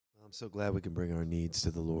I'm so glad we can bring our needs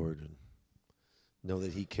to the Lord and know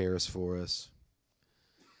that He cares for us.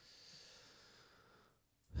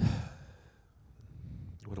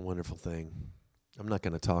 What a wonderful thing. I'm not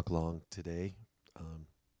going to talk long today.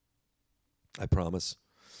 I promise.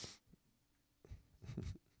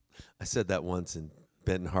 I said that once in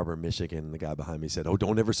Benton Harbor, Michigan, and the guy behind me said, "Oh,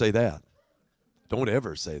 don't ever say that. Don't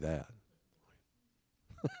ever say that."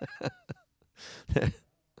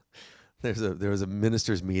 There was a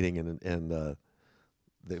ministers' meeting, and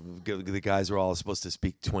the guys were all supposed to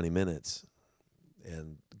speak 20 minutes,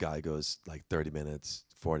 and the guy goes like 30 minutes,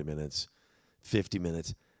 40 minutes, 50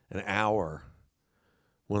 minutes, an hour.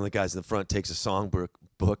 One of the guys in the front takes a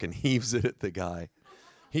songbook and heaves it at the guy.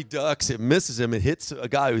 He ducks, it misses him, it hits a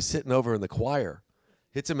guy who's sitting over in the choir.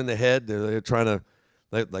 Hits him in the head. They're trying to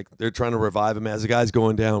revive him as the guy's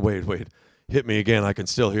going down. Wait, hit me again. I can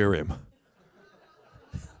still hear him.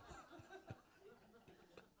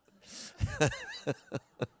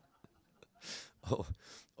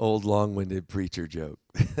 Old long-winded preacher joke.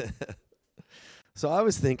 So I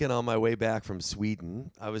was thinking on my way back from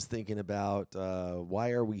Sweden, I was thinking about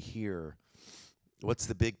why are we here? What's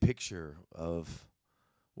the big picture of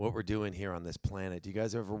what we're doing here on this planet? Do you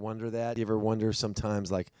guys ever wonder that? Do you ever wonder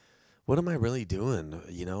sometimes, like, what am I really doing?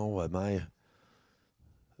 You know, am I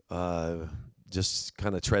just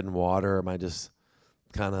kind of treading water? Am I just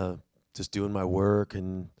kind of just doing my work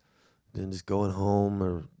and then just going home,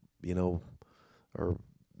 or, you know, or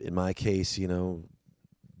in my case, you know,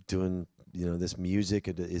 doing, you know, this music?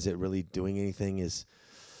 Is it really doing anything?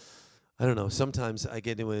 I don't know. Sometimes I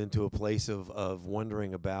get into a place of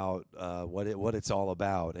wondering about what it's all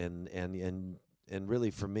about, and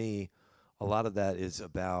really for me, a lot of that is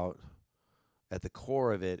about, at the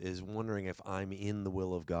core of it, is wondering if I'm in the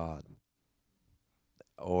will of God,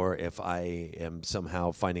 or if I am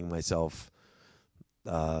somehow finding myself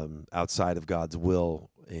outside of God's will,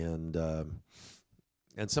 and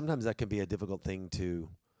sometimes that can be a difficult thing to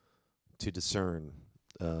discern,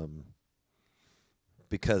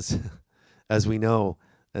 because as we know,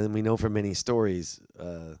 and we know from many stories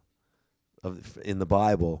in the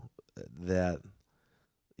Bible, that,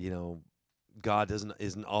 you know, God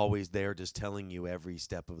isn't always there just telling you every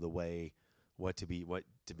step of the way what to be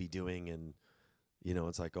doing, and, you know,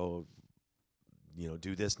 it's like, oh, you know,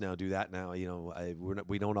 do this now, do that now. You know,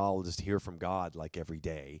 we don't all just hear from God like every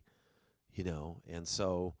day, you know, and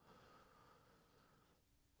so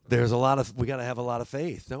we got to have a lot of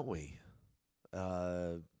faith, don't we?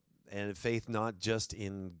 And faith not just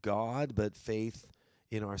in God, but faith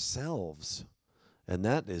in ourselves, and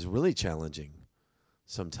that is really challenging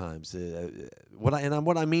sometimes. What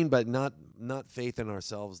I mean by not faith in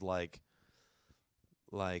ourselves, like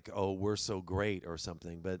oh, we're so great or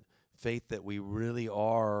something, but faith that we really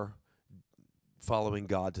are following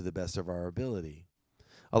God to the best of our ability.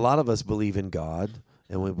 A lot of us believe in God,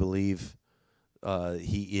 and we believe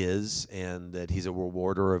He is, and that He's a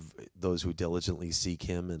rewarder of those who diligently seek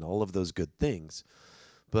Him, and all of those good things.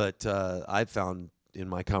 But I've found in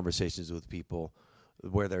my conversations with people,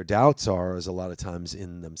 where their doubts are is a lot of times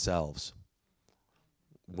in themselves,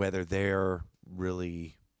 whether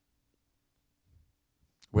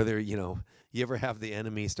you know, you ever have the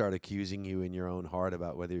enemy start accusing you in your own heart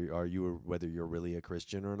about whether you're really a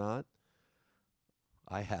Christian or not?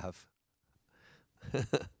 I have.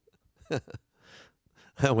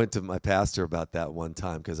 I went to my pastor about that one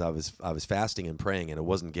time because I was fasting and praying, and it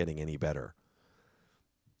wasn't getting any better.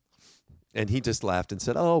 And he just laughed and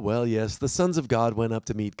said, "Oh, well, yes, the sons of God went up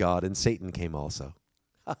to meet God, and Satan came also."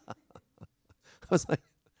 I was like,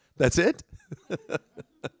 that's it?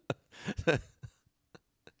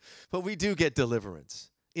 But we do get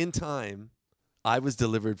deliverance. In time, I was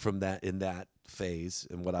delivered from that in that phase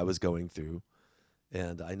and what I was going through.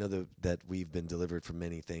 And I know that we've been delivered from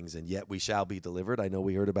many things, and yet we shall be delivered. I know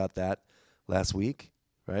we heard about that last week,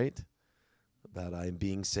 right? About I'm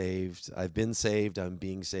being saved. I've been saved, I'm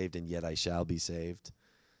being saved, and yet I shall be saved,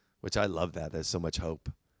 which I love that. There's so much hope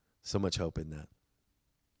in that.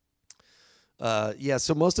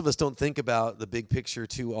 So most of us don't think about the big picture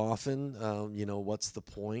too often. You know, what's the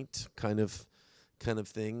point kind of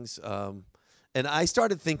things. And I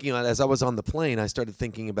started thinking, as I was on the plane, I started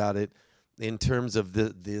thinking about it in terms of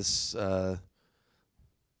this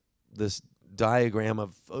diagram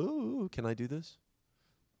of, can I do this?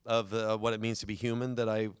 Of what it means to be human, that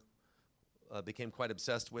I became quite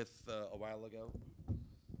obsessed with a while ago.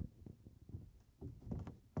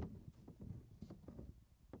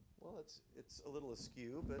 Well, it's a little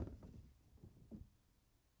askew, but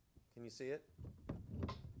can you see it?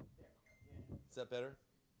 Is that better?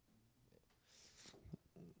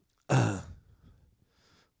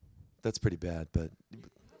 That's pretty bad, but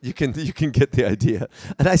you can get the idea.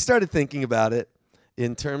 And I started thinking about it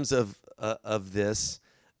in terms of this,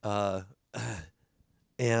 uh,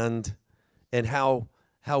 and how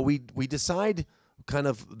we decide kind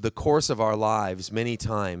of the course of our lives many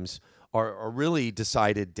times are really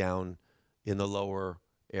decided down in the lower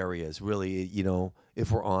areas. Really,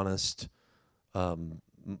 if we're honest, a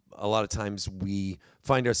lot of times we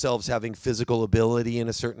find ourselves having physical ability in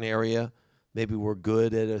a certain area. Maybe we're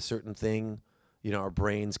good at a certain thing. Our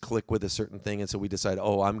brains click with a certain thing, and so we decide,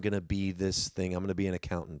 oh, I'm going to be this thing. I'm going to be an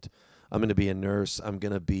accountant. I'm going to be a nurse. I'm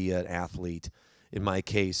going to be an athlete. In my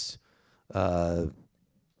case, I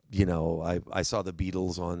saw the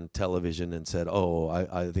Beatles on television and said, oh,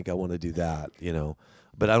 I think I want to do that,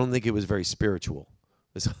 But I don't think it was very spiritual.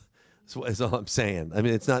 That's all I'm saying. I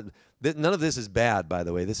mean, it's not, none of this is bad, by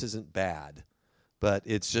the way. This isn't bad. But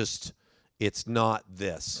it's not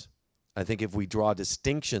this. I think if we draw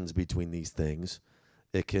distinctions between these things,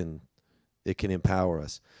 it can empower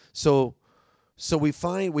us. So we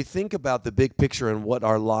think about the big picture and what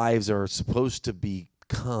our lives are supposed to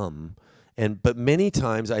become, but many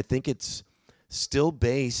times I think it's still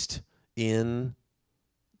based in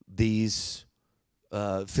these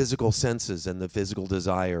physical senses and the physical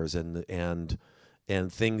desires and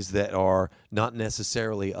things that are not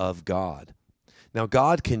necessarily of God. Now,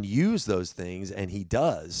 God can use those things, and He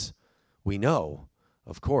does. We know,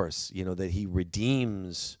 of course, that He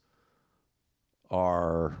redeems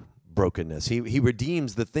our brokenness. He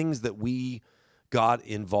redeems the things that we got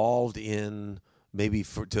involved in, maybe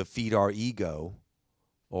to feed our ego,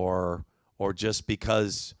 or just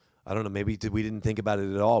because, I don't know, maybe we didn't think about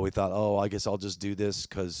it at all. We thought, oh, I guess I'll just do this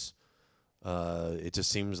because it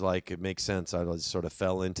just seems like it makes sense. I just sort of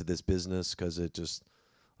fell into this business because it just,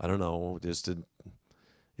 I don't know,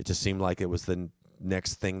 it just seemed like it was the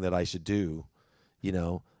next thing that I should do,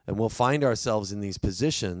 and we'll find ourselves in these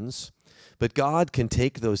positions, but God can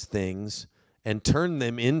take those things and turn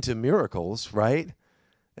them into miracles, right?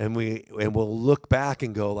 And we'll look back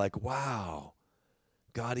and go like, wow,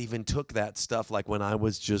 God even took that stuff, like when I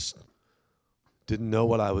was just didn't know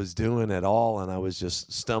what I was doing at all, and I was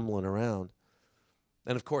just stumbling around.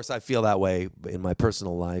 And of course I feel that way in my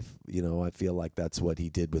personal life. I feel like that's what He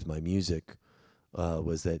did with my music.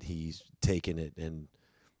 Was that He's taken it and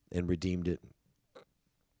redeemed it.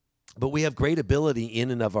 But we have great ability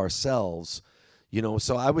in and of ourselves,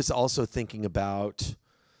 So I was also thinking about,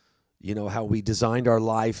 how we designed our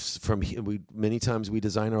lives from here. Many times we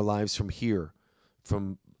design our lives from here,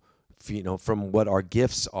 from what our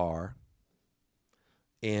gifts are,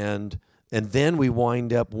 and then we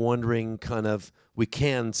wind up wondering,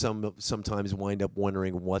 sometimes wind up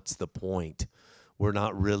wondering, what's the point? We're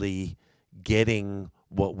not really getting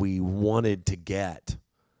what we wanted to get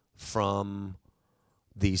from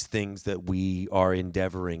these things that we are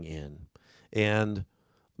endeavoring in. And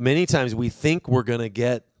many times we think we're going to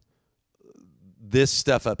get this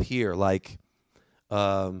stuff up here, like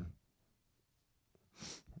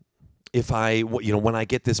if when I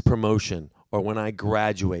get this promotion or when I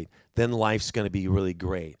graduate, then life's going to be really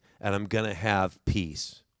great, and I'm going to have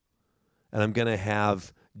peace, and I'm going to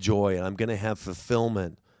have joy, and I'm going to have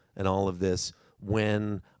fulfillment and all of this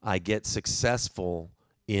when I get successful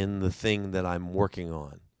in the thing that I'm working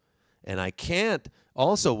on. And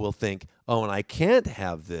we'll think, oh, and I can't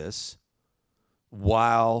have this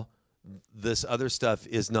while this other stuff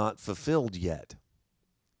is not fulfilled yet.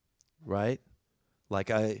 Right?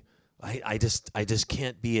 Like I just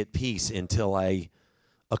can't be at peace until I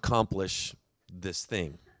accomplish this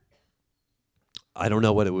thing. I don't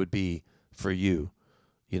know what it would be for you.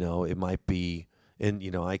 It might be, and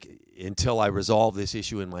until I resolve this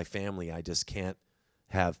issue in my family, I just can't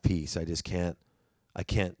have peace. I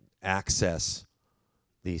can't access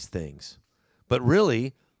these things. But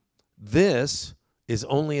really, this is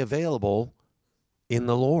only available in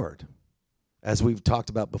the Lord. As we've talked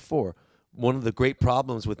about before, one of the great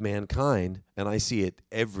problems with mankind, and I see it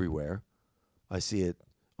everywhere, I see it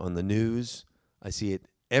on the news, I see it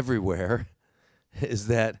everywhere, is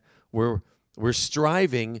that we're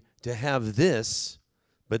striving to have this,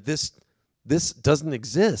 but this doesn't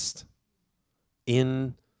exist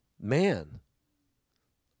in man.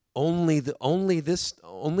 Only this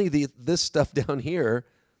stuff down here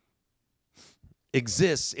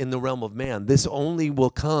exists in the realm of man. This only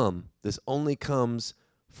comes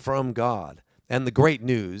from God. And the great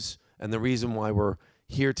news, and the reason why we're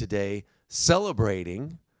here today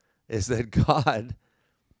celebrating, is that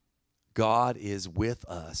God is with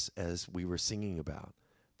us, as we were singing about.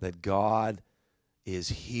 That God is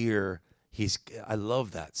here. I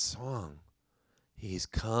love that song. He's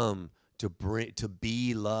come to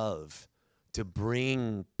be love, to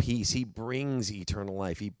bring peace. He brings eternal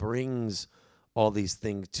life. He brings all these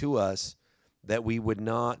things to us that we would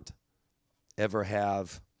not ever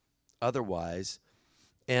have otherwise.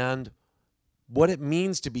 And what it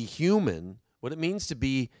means to be human, what it means to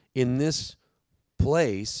be in this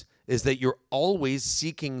place, is that you're always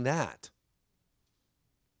seeking that,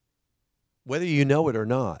 whether you know it or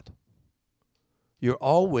not.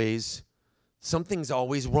 Something's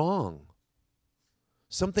always wrong.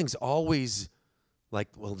 Something's always like,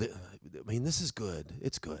 well, this is good.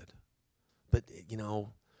 It's good. But,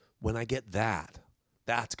 when I get that,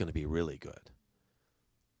 that's going to be really good.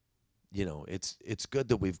 It's good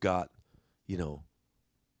that we've got,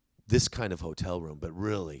 this kind of hotel room, but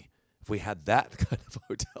really, if we had that kind of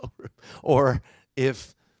hotel room, or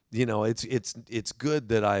if, it's good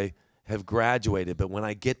that I have graduated, but when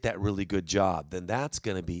I get that really good job, then that's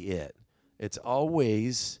going to be it. It's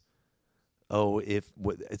always,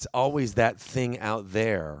 it's always that thing out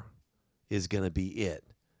there is going to be it,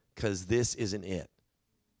 because this isn't it.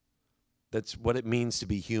 That's what it means to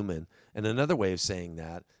be human. And another way of saying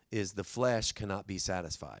that is the flesh cannot be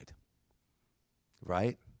satisfied,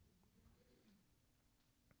 right?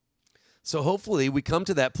 So hopefully we come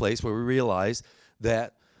to that place where we realize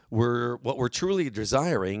that what we're truly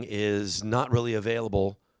desiring is not really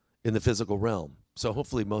available in the physical realm. So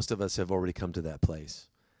hopefully most of us have already come to that place.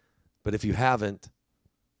 But if you haven't,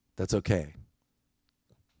 that's okay.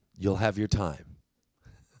 You'll have your time.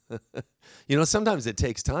 Sometimes it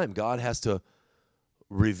takes time. God has to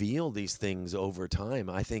reveal these things over time.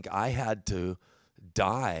 I think I had to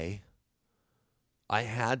die. I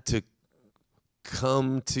had to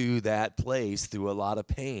come to that place through a lot of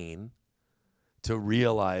pain to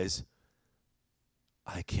realize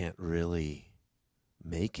I can't really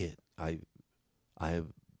make it. I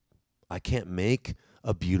can't make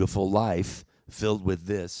a beautiful life filled with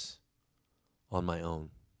this on my own.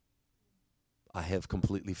 I have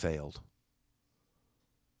completely failed.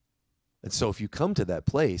 And so if you come to that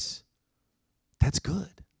place, that's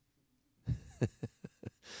good.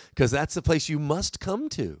 Because that's the place you must come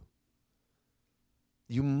to.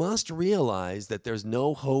 You must realize that there's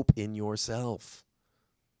no hope in yourself.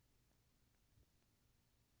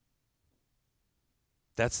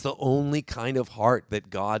 That's the only kind of heart that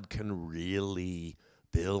God can really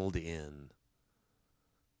build in.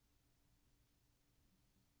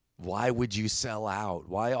 Why would you sell out?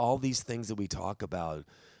 Why all these things that we talk about,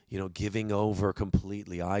 giving over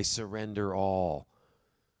completely, I surrender all.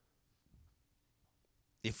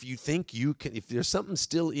 If you think you can, if there's something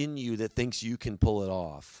still in you that thinks you can pull it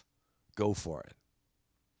off, go for it.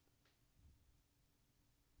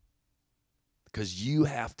 Because you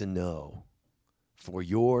have to know for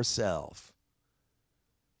yourself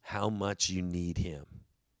how much you need him.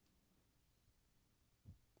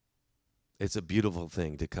 It's a beautiful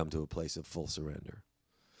thing to come to a place of full surrender.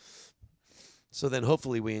 So then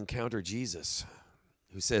hopefully we encounter Jesus,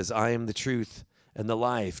 who says, I am the truth and the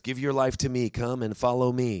life. Give your life to me. Come and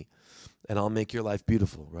follow me, and I'll make your life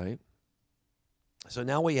beautiful, right? So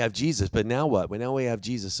now we have Jesus, but now what? Well, now we have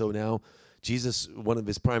Jesus. So now Jesus, one of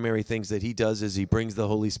his primary things that he does is he brings the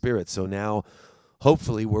Holy Spirit. So now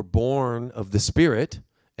hopefully we're born of the Spirit,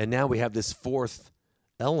 and now we have this fourth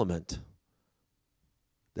element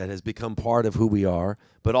that has become part of who we are,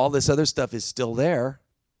 but all this other stuff is still there.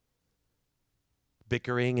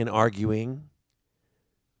 Bickering and arguing,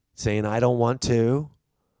 saying, I don't want to,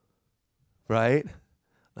 right?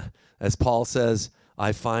 As Paul says,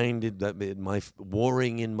 I find that my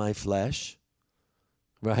warring in my flesh,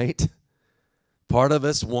 right? Part of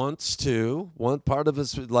us wants to, part of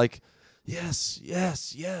us like, yes,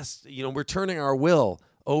 yes, yes. We're turning our will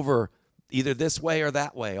over either this way or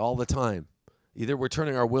that way all the time. Either we're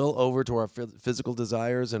turning our will over to our physical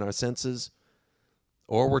desires and our senses,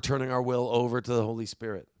 or we're turning our will over to the Holy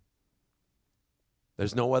Spirit.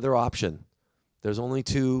 There's no other option. There's only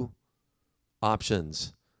two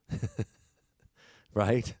options,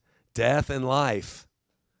 right? Death and life.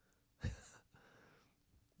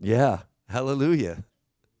 Yeah, hallelujah.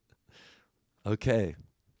 Okay,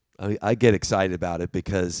 I get excited about it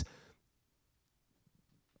because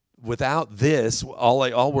without this,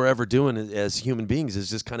 all we're ever doing as human beings is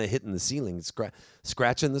just kind of hitting the ceiling,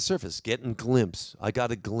 scratching the surface, getting a glimpse. I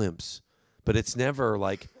got a glimpse. But it's never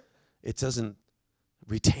like, it doesn't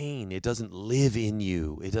retain, it doesn't live in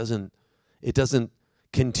you. It doesn't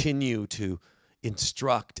continue to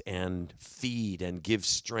instruct and feed and give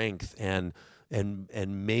strength and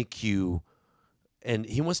make you, and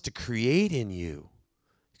he wants to create in you.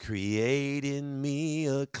 Create in me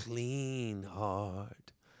a clean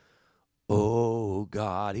heart. Oh,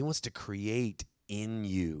 God, he wants to create in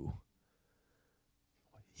you.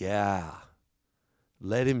 Yeah.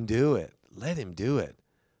 Let him do it. Let him do it.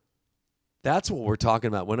 That's what we're talking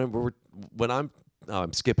about.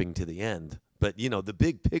 I'm skipping to the end, but the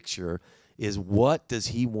big picture is, what does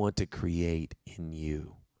he want to create in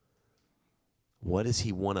you? What does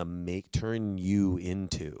he want to turn you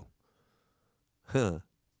into? And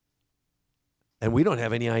we don't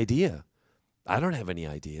have any idea. I don't have any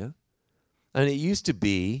idea. And it used to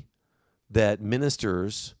be that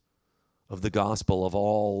ministers of the gospel of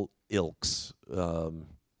all ilks,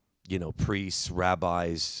 priests,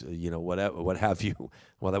 rabbis, whatever, what have you.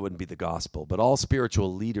 Well, that wouldn't be the gospel, but all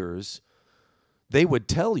spiritual leaders, they would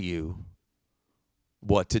tell you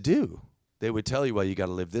what to do. They would tell you, well, you got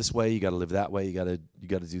to live this way, you got to live that way, you got to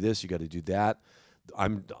do this, you got to do that.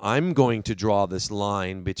 I'm going to draw this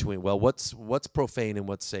line between, well, what's profane and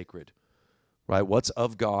what's sacred, right? What's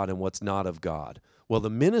of God and what's not of God. Well, the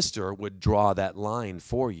minister would draw that line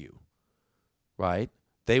for you, right?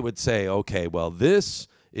 They would say, okay, well, this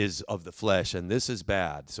is of the flesh and this is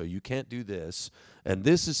bad, so you can't do this, and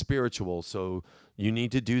this is spiritual, so you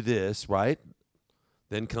need to do this, right?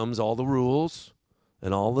 Then comes all the rules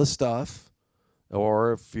and all the stuff.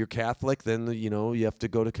 Or if you're Catholic, then you have to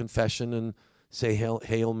go to confession and say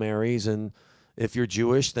Hail Marys, and if you're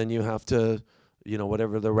Jewish, then you have to,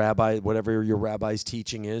 whatever your rabbi's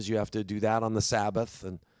teaching is, you have to do that on the Sabbath,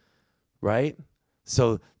 and right?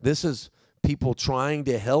 So this is people trying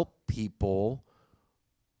to help people,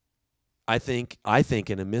 I think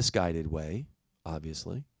in a misguided way,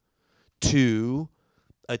 obviously, to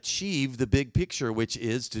achieve the big picture, which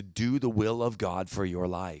is to do the will of God for your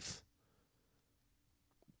life.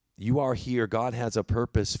 You are here. God has a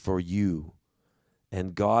purpose for you.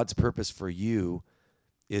 And God's purpose for you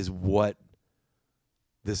is what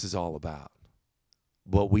this is all about.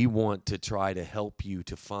 What we want to try to help you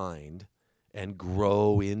to find and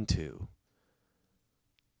grow into.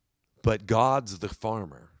 But God's the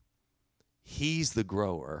farmer. He's the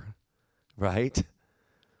grower, right?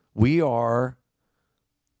 We are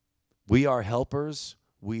helpers.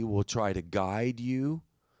 We will try to guide you.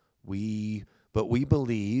 But we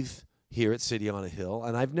believe here at City on a Hill,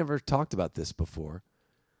 and I've never talked about this before,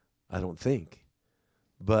 I don't think,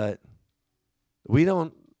 but we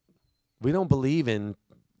don't believe in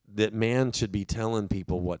that man should be telling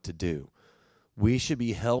people what to do. We should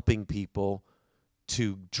be helping people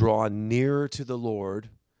to draw nearer to the Lord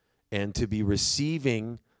and to be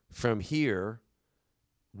receiving from here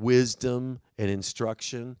wisdom and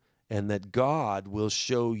instruction, and that God will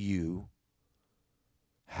show you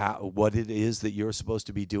what it is that you're supposed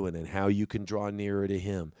to be doing and how you can draw nearer to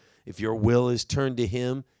him. If your will is turned to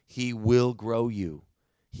him, he will grow you.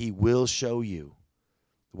 He will show you.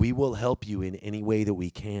 We will help you in any way that we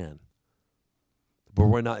can. But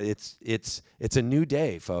we're not, it's a new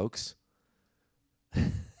day, folks.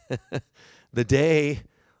 The day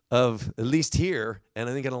of, at least here, and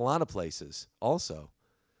I think in a lot of places also,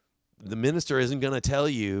 the minister isn't going to tell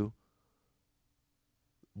you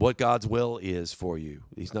what God's will is for you.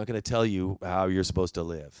 He's not going to tell you how you're supposed to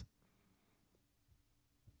live.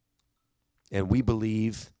 And we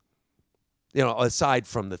believe, aside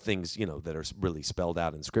from the things, that are really spelled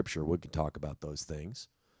out in Scripture, we can talk about those things,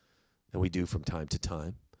 and we do from time to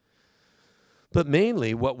time. But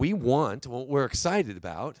mainly what we want, what we're excited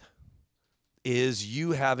about, is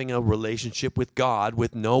you having a relationship with God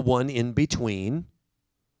with no one in between.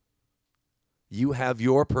 You have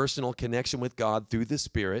your personal connection with God through the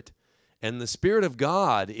Spirit, and the Spirit of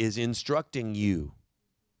God is instructing you.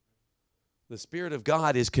 The Spirit of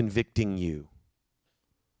God is convicting you.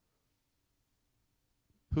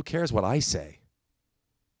 Who cares what I say?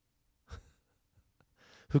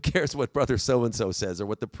 Who cares what brother so-and-so says, or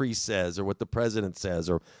what the priest says, or what the president says?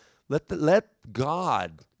 Or let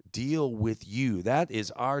God deal with you. That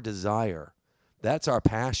is our desire. That's our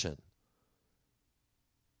passion.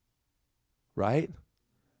 Right?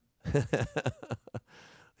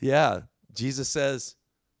 Yeah. Jesus says,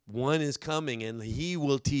 one is coming and he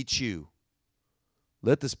will teach you.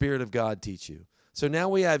 Let the Spirit of God teach you. So now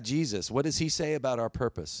we have Jesus. What does he say about our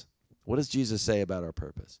purpose? What does Jesus say about our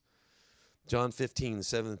purpose? John 15,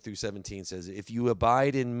 7 through 17 says, if you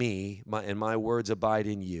abide in me, and my words abide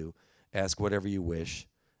in you, ask whatever you wish,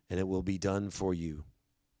 and it will be done for you.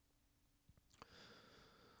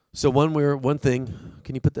 So one thing,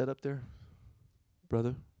 can you put that up there,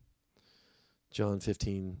 brother? John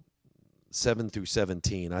 15, 7 through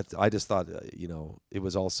 17. I just thought, it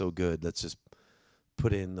was all so good. Let's just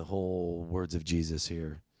put in the whole words of Jesus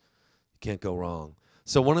here. You can't go wrong.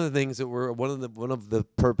 So one of the things that one of the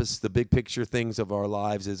purpose, the big picture things of our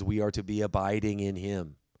lives is we are to be abiding in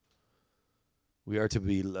him. We are to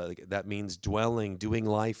be, that means dwelling, doing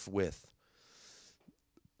life with.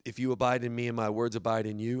 If you abide in me and my words abide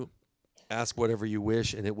in you, ask whatever you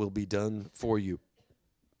wish and it will be done for you.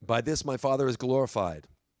 By this my Father is glorified,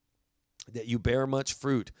 that you bear much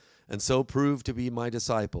fruit and so prove to be my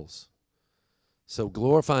disciples. So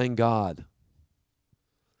glorifying God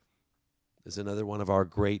is another one of our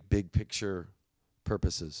great big picture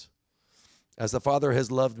purposes. As the Father has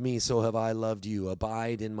loved me, so have I loved you.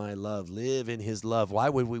 Abide in my love. Live in his love. Why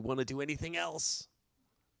would we want to do anything else?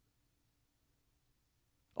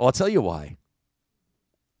 Oh, I'll tell you why.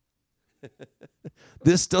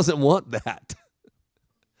 This doesn't want that.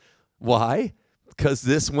 Why? Because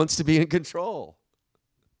this wants to be in control.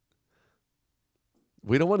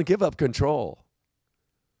 We don't want to give up control.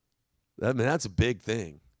 I mean, that's a big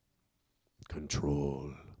thing.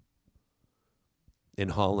 Control. In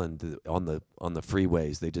Holland, on the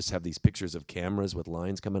freeways, they just have these pictures of cameras with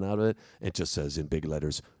lines coming out of it. It just says in big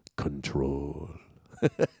letters, control.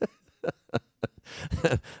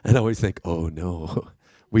 And I always think, oh no,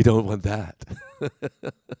 we don't want that.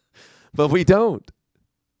 But we don't.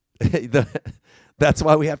 That's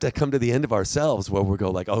why we have to come to the end of ourselves where we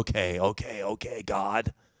go like, okay,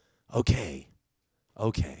 God, okay.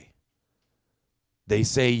 They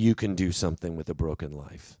say you can do something with a broken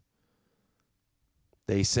life.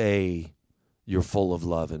 They say you're full of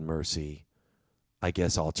love and mercy. I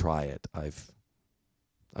guess I'll try it. I've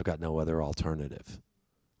got no other alternative.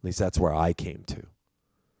 At least that's where I came to.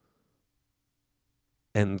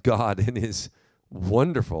 And God, in his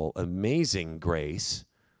wonderful, amazing grace,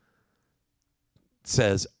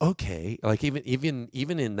 says, okay, like even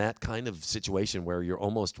in that kind of situation where you're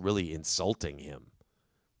almost really insulting him.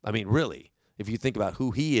 I mean, really, if you think about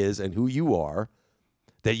who he is and who you are,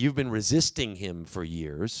 that you've been resisting him for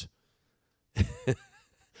years,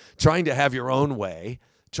 trying to have your own way,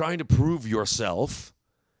 trying to prove yourself,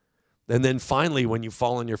 and then finally when you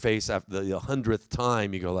fall on your face after the 100th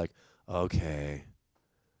time, you go like, okay,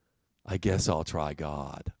 I guess I'll try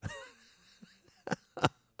God.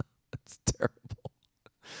 It's terrible.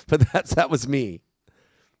 But that was me.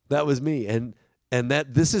 That was me. And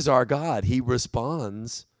that this is our God. He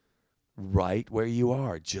responds right where you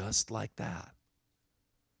are, just like that.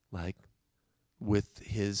 Like with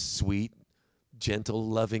his sweet, gentle,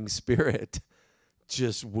 loving spirit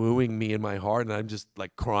just wooing me in my heart, and I'm just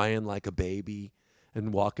like crying like a baby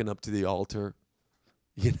and walking up to the altar.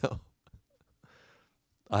 You know,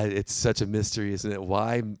 it's such a mystery, isn't it?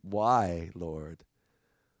 Why, Lord?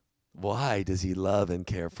 Why does he love and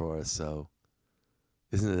care for us so?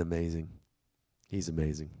 Isn't it amazing? He's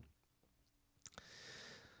amazing.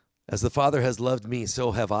 As the Father has loved me,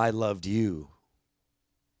 so have I loved you.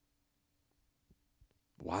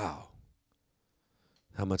 Wow.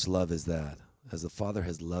 How much love is that? As the Father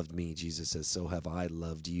has loved me, Jesus says, so have I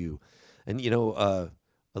loved you. And, you know, a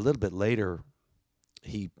little bit later,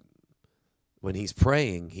 when he's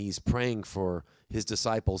praying for his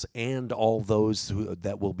disciples and all those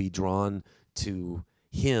that will be drawn to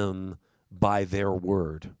him by their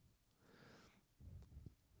word.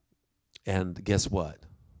 And guess what?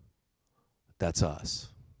 That's us.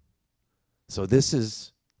 So this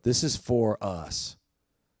is for us.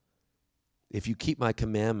 If you keep my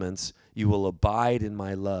commandments, you will abide in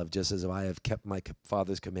my love, just as I have kept my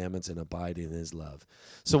Father's commandments and abide in his love.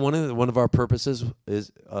 So one of our purposes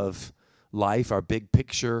is of life, our big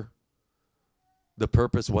picture, the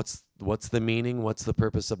purpose, what's the meaning, what's the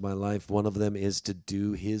purpose of my life? One of them is to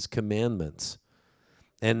do his commandments.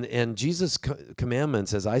 And Jesus'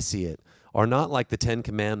 commandments, as I see it, are not like the 10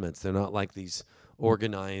 Commandments. They're not like these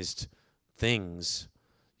organized things.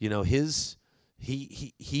 You know,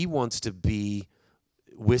 he wants to be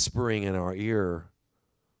whispering in our ear,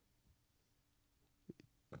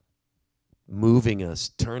 moving us,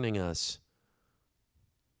 turning us,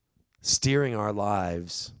 steering our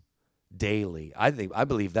lives daily. I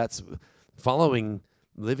believe that's living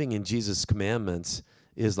in Jesus' commandments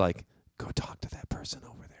is like, go talk to that person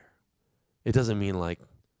over there. It doesn't mean like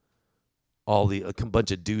a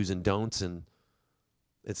bunch of do's and don'ts and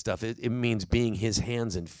stuff. It means being his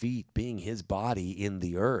hands and feet, being his body in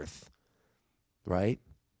the earth, right?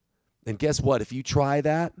 And guess what? If you try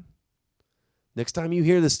that, next time you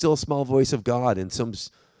hear the still small voice of God in some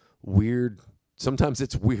sometimes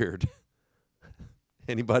it's weird.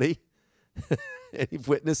 Anybody? Any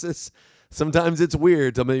witnesses? Sometimes it's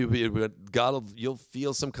weird. I mean, you'll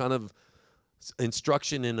feel some kind of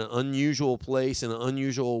instruction in an unusual place, in an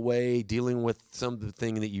unusual way, dealing with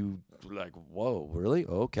something that you like, whoa, really?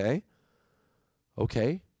 Okay.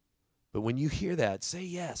 Okay? But when you hear that, say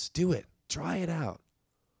yes, do it. Try it out.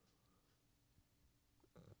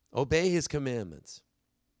 Obey his commandments.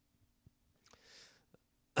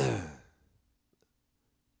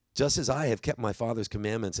 Just as I have kept my Father's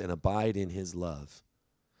commandments and abide in his love.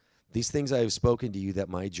 These things I have spoken to you, that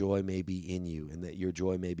my joy may be in you and that your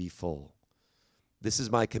joy may be full. This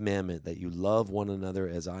is my commandment, that you love one another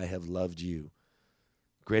as I have loved you.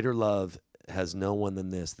 Greater love has no one than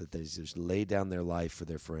this, that they just lay down their life for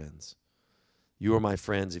their friends. You are my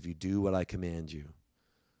friends if you do what I command you.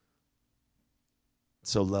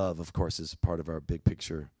 So love, of course, is part of our big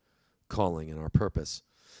picture calling and our purpose.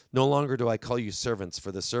 No longer do I call you servants,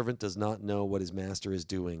 for the servant does not know what his master is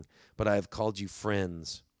doing, but I have called you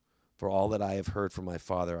friends. For all that I have heard from my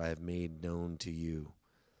Father, I have made known to you.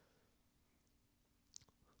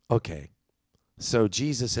 Okay, so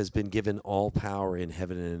Jesus has been given all power in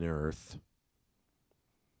heaven and earth,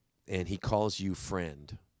 and he calls you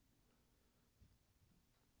friend.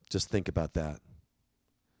 Just think about that.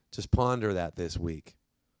 Just ponder that this week.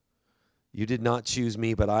 You did not choose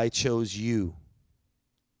me, but I chose you.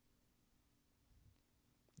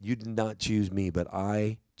 You did not choose me, but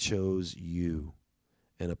I chose you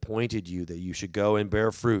and appointed you that you should go and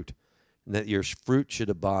bear fruit, and that your fruit should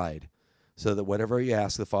abide, so that whatever you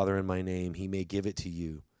ask the Father in my name, he may give it to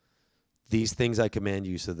you. These things I command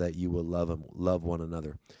you, so that you will love one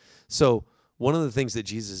another. So one of the things that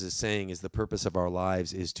Jesus is saying is the purpose of our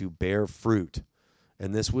lives is to bear fruit.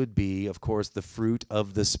 And this would be, of course, the fruit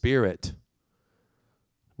of the Spirit.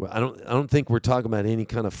 Well, I don't think we're talking about any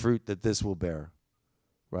kind of fruit that this will bear,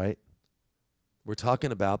 right? We're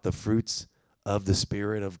talking about the fruits of the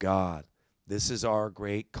Spirit of God. This is our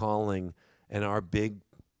great calling and our big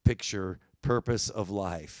picture purpose of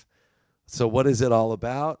life. So what is it all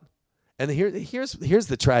about? And here's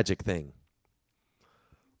the tragic thing.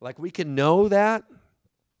 Like, we can know that,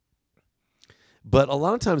 but a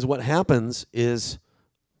lot of times what happens is,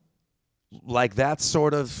 like, that's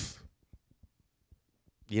sort of,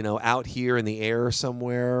 out here in the air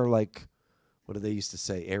somewhere, like, what do they used to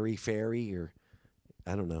say, airy-fairy, or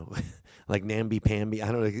I don't know, like namby-pamby,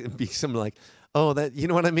 I don't know, it'd be something like, oh, that, you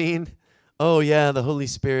know what I mean? Oh, yeah, the Holy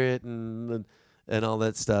Spirit and all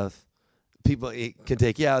that stuff. People can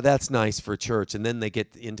take, yeah, that's nice for church, and then they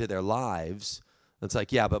get into their lives. It's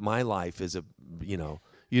like, yeah, but my life is you don't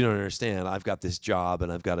understand. I've got this job,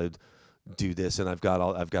 and I've got to do this, and I've got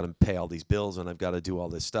to pay all these bills, and I've got to do all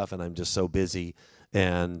this stuff, and I'm just so busy.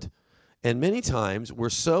 And many times we're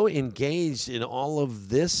so engaged in all of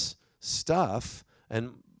this stuff,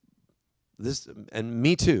 and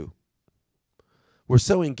me too. We're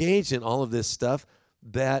so engaged in all of this stuff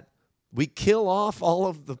that we kill off all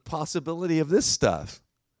of the possibility of this stuff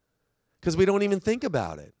because we don't even think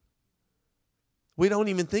about it. We don't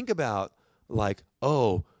even think about, like,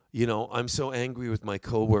 oh, I'm so angry with my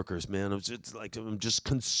coworkers, man. I'm just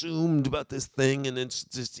consumed about this thing, and it's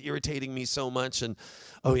just irritating me so much. And,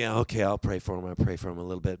 oh, yeah, okay, I'll pray for him. I'll pray for him a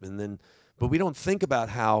little bit. But we don't think about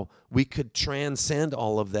how we could transcend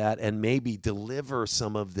all of that and maybe deliver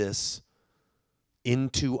some of this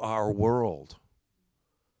into our world.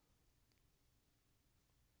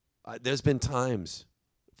 There's been times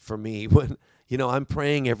for me when, I'm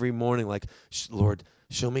praying every morning, like, Lord,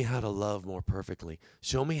 show me how to love more perfectly.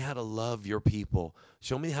 Show me how to love your people.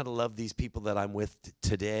 Show me how to love these people that I'm with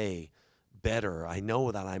today better. I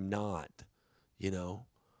know that I'm not,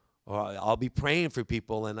 Or I'll be praying for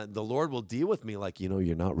people, and the Lord will deal with me like,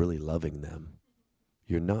 you're not really loving them.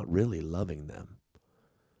 You're not really loving them.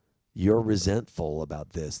 You're resentful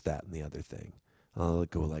about this, that, and the other thing. I'll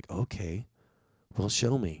go like, okay, well,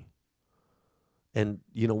 show me. And,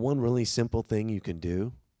 one really simple thing you can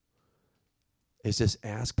do is just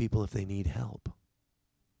ask people if they need help.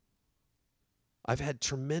 I've had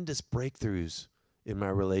tremendous breakthroughs in my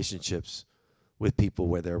relationships with people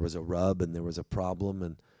where there was a rub and there was a problem,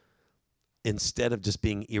 and instead of just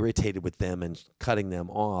being irritated with them and cutting them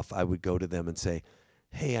off, I would go to them and say,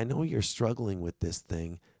 hey, I know you're struggling with this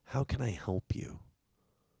thing. How can I help you?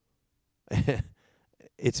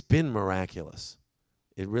 It's been miraculous.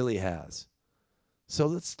 It really has. So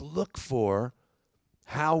let's look for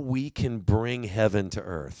how we can bring heaven to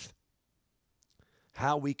earth.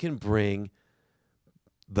 How we can bring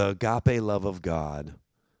the agape love of God,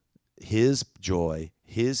 his joy,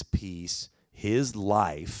 his peace, his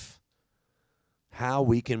life, how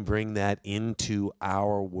we can bring that into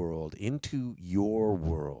our world, into your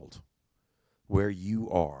world, where you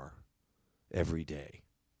are every day.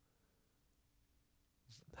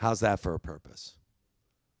 How's that for a purpose?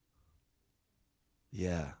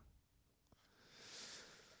 Yeah.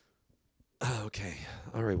 Okay. Okay,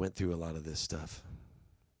 I already went through a lot of this stuff.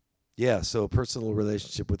 Yeah, so a personal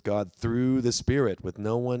relationship with God through the Spirit with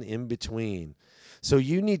no one in between. So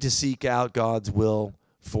you need to seek out God's will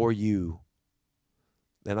for you.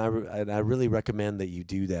 And I really recommend that you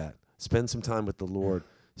do that. Spend some time with the Lord.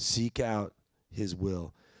 Seek out his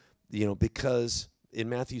will. You know, because in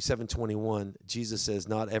Matthew 7:21, Jesus says,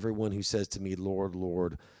 "Not everyone who says to me, 'Lord,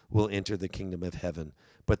 Lord,' will enter the kingdom of heaven,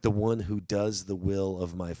 but the one who does the will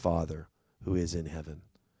of my Father who is in heaven."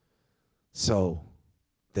 So,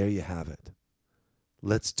 there you have it.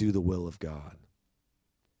 Let's do the will of God.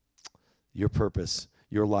 Your purpose,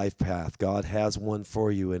 your life path, God has one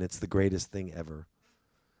for you, and it's the greatest thing ever.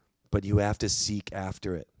 But you have to seek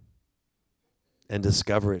after it and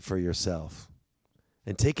discover it for yourself.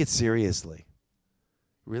 And take it seriously.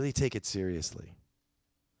 Really take it seriously.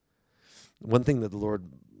 One thing that the Lord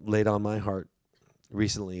laid on my heart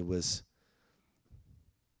recently was,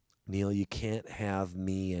 Neil, you can't have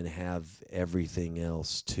me and have everything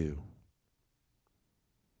else too.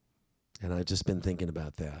 And I've just been thinking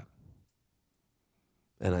about that.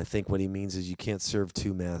 And I think what he means is you can't serve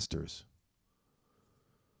two masters.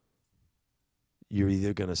 You're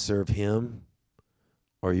either going to serve him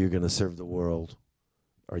or you're going to serve the world,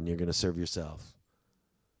 or you're going to serve yourself.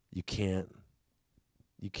 You can't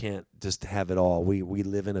just have it all. We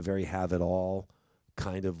live in a very have it all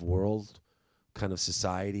kind of world, kind of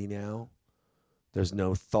society now. There's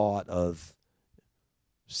no thought of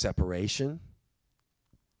separation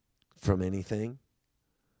from anything.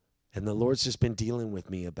 And the Lord's just been dealing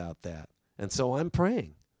with me about that. And so I'm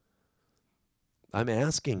praying. I'm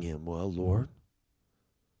asking him, well, Lord,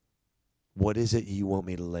 what is it you want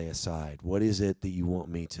me to lay aside? What is it that you want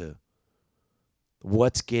me to,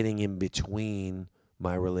 what's getting in between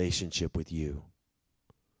my relationship with you?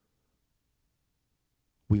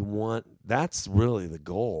 That's really the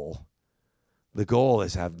goal. The goal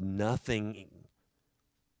is have nothing,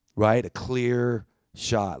 right? A clear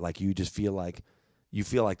shot, like you feel like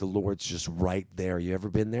the Lord's just right there. You ever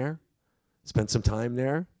been there? Spent some time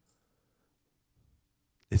there?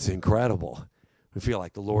 It's incredible. We feel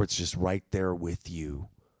like the Lord's just right there with you,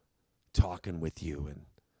 talking with you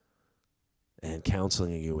and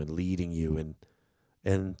counseling you and leading you,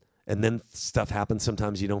 and then stuff happens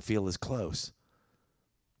sometimes you don't feel as close.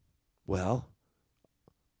 Well,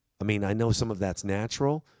 I mean, I know some of that's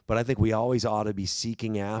natural, but I think we always ought to be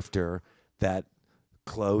seeking after that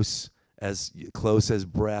close as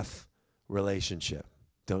breath relationship.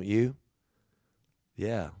 Don't you?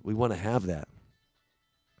 Yeah, we want to have that.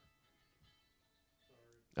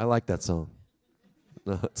 I like that song.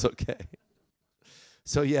 No, it's okay.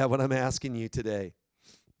 So yeah, what I'm asking you today,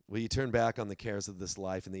 will you turn back on the cares of this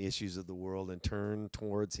life and the issues of the world and turn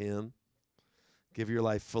towards him? Give your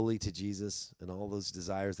life fully to Jesus and all those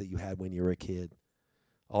desires that you had when you were a kid.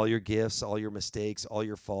 All your gifts, all your mistakes, all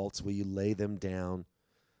your faults, will you lay them down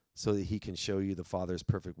so that he can show you the Father's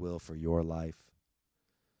perfect will for your life?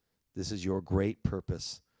 This is your great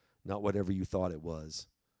purpose, not whatever you thought it was.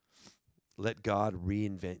 Let God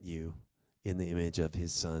reinvent you in the image of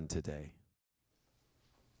his Son today.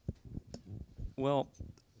 Well,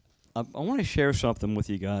 I want to share something with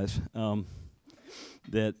you guys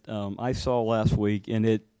that I saw last week, and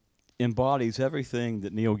it embodies everything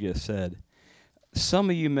that Neil just said. Some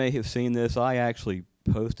of you may have seen this. I actually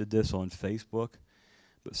posted this on Facebook,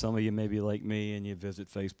 but some of you may be like me and you visit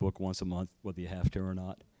Facebook once a month, whether you have to or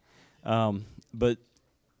not. But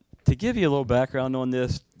to give you a little background on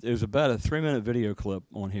this, there's about a 3-minute video clip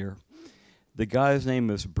on here. The guy's name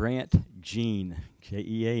is Brant Jean,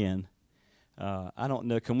 Jean. I don't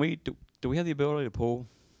know. Do we have the ability to pull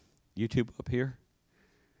YouTube up here?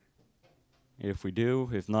 If we do,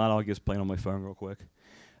 if not, I'll just play it on my phone real quick.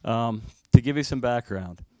 To give you some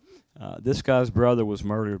background, this guy's brother was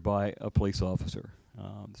murdered by a police officer.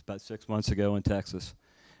 It's about 6 months ago in Texas.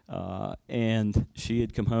 And she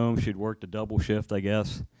had come home. She'd worked a double shift, I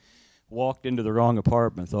guess. Walked into the wrong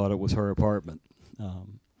apartment, thought it was her apartment.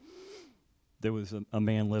 There was a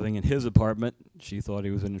man living in his apartment. She thought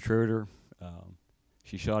he was an intruder.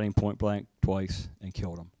 She shot him point blank twice and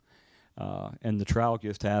killed him. And the trial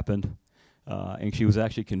just happened, and she was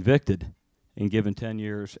actually convicted and given 10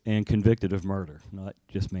 years and convicted of murder, not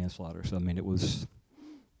just manslaughter. So, I mean, it was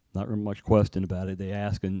not really much question about it. They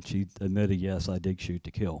asked, and she admitted, yes, I did shoot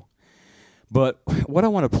to kill. But what I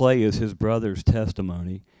want to play is his brother's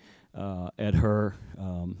testimony at her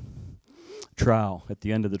trial, at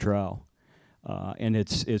the end of the trial. And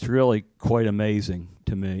it's really quite amazing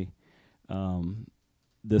to me,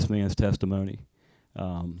 this man's testimony.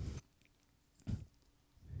 I'll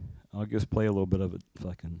just play a little bit of it if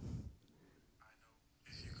I can. I know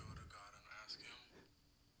if you go to God and ask him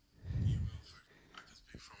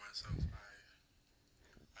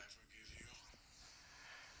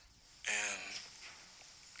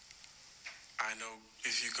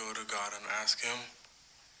you go to God and ask Him,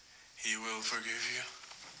 He will forgive you.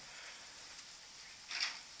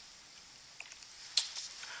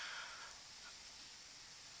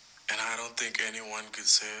 And I don't think anyone could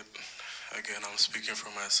say it. Again, I'm speaking for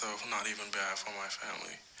myself, not even behalf of my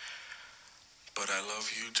family. But I love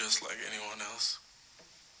you just like anyone else.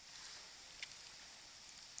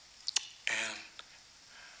 And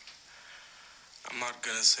I'm not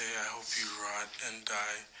gonna say I hope you rot and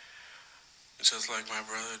die just like my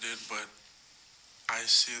brother did, but I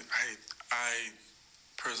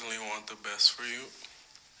personally want the best for you.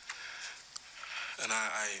 And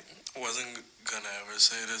I wasn't gonna ever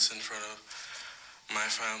say this in front of my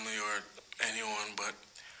family or anyone, but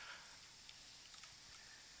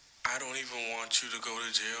I don't even want you to go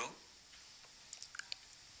to jail.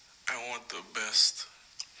 I want the best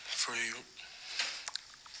for you.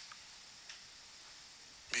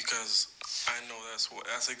 Because I know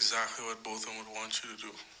that's exactly what both of them would want you to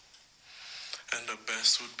do. And the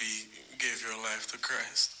best would be give your life to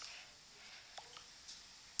Christ.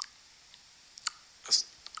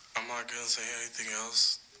 I'm not going to say anything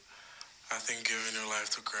else. I think giving your life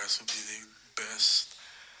to Christ would be the best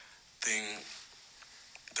thing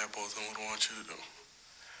that both of them would want you to do.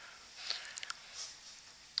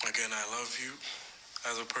 Again, I love you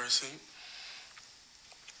as a person.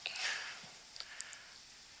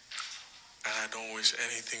 And I don't wish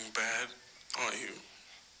anything bad on you.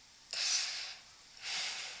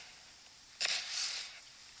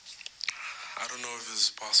 I don't know if this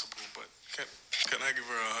is possible, but can I give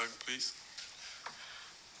her a hug, please?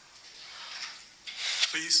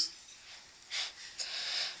 Please?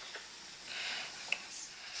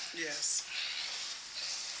 Yes.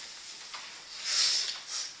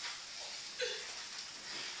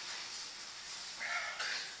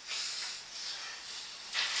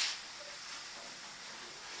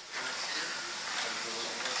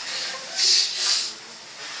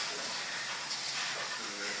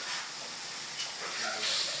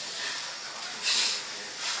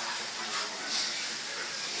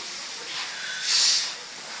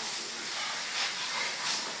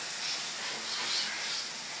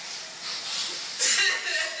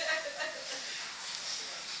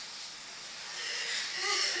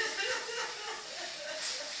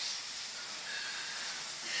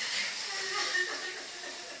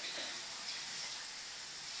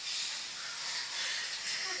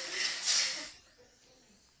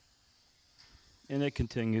 And it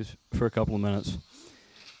continues for a couple of minutes.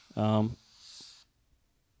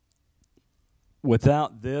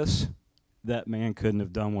 Without this, that man couldn't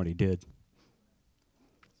have done what he did.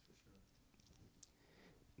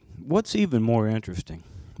 What's even more interesting,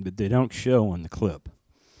 that they don't show on the clip,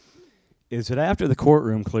 is that after the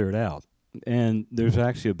courtroom cleared out, and there's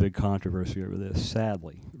actually a big controversy over this,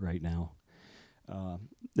 sadly, right now,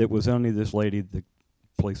 it was only this lady, the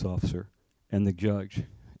police officer, and the judge.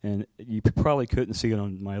 And you probably couldn't see it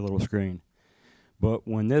on my little screen. But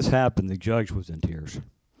when this happened, the judge was in tears.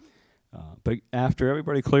 But after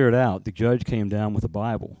everybody cleared out, the judge came down with a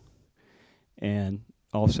Bible and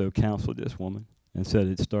also counseled this woman and said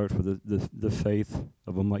it starts with the faith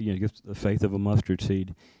of the faith of a mustard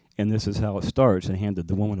seed, and this is how it starts, and handed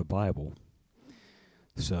the woman a Bible.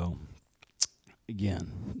 So,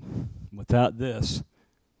 again, without this,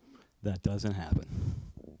 that doesn't happen.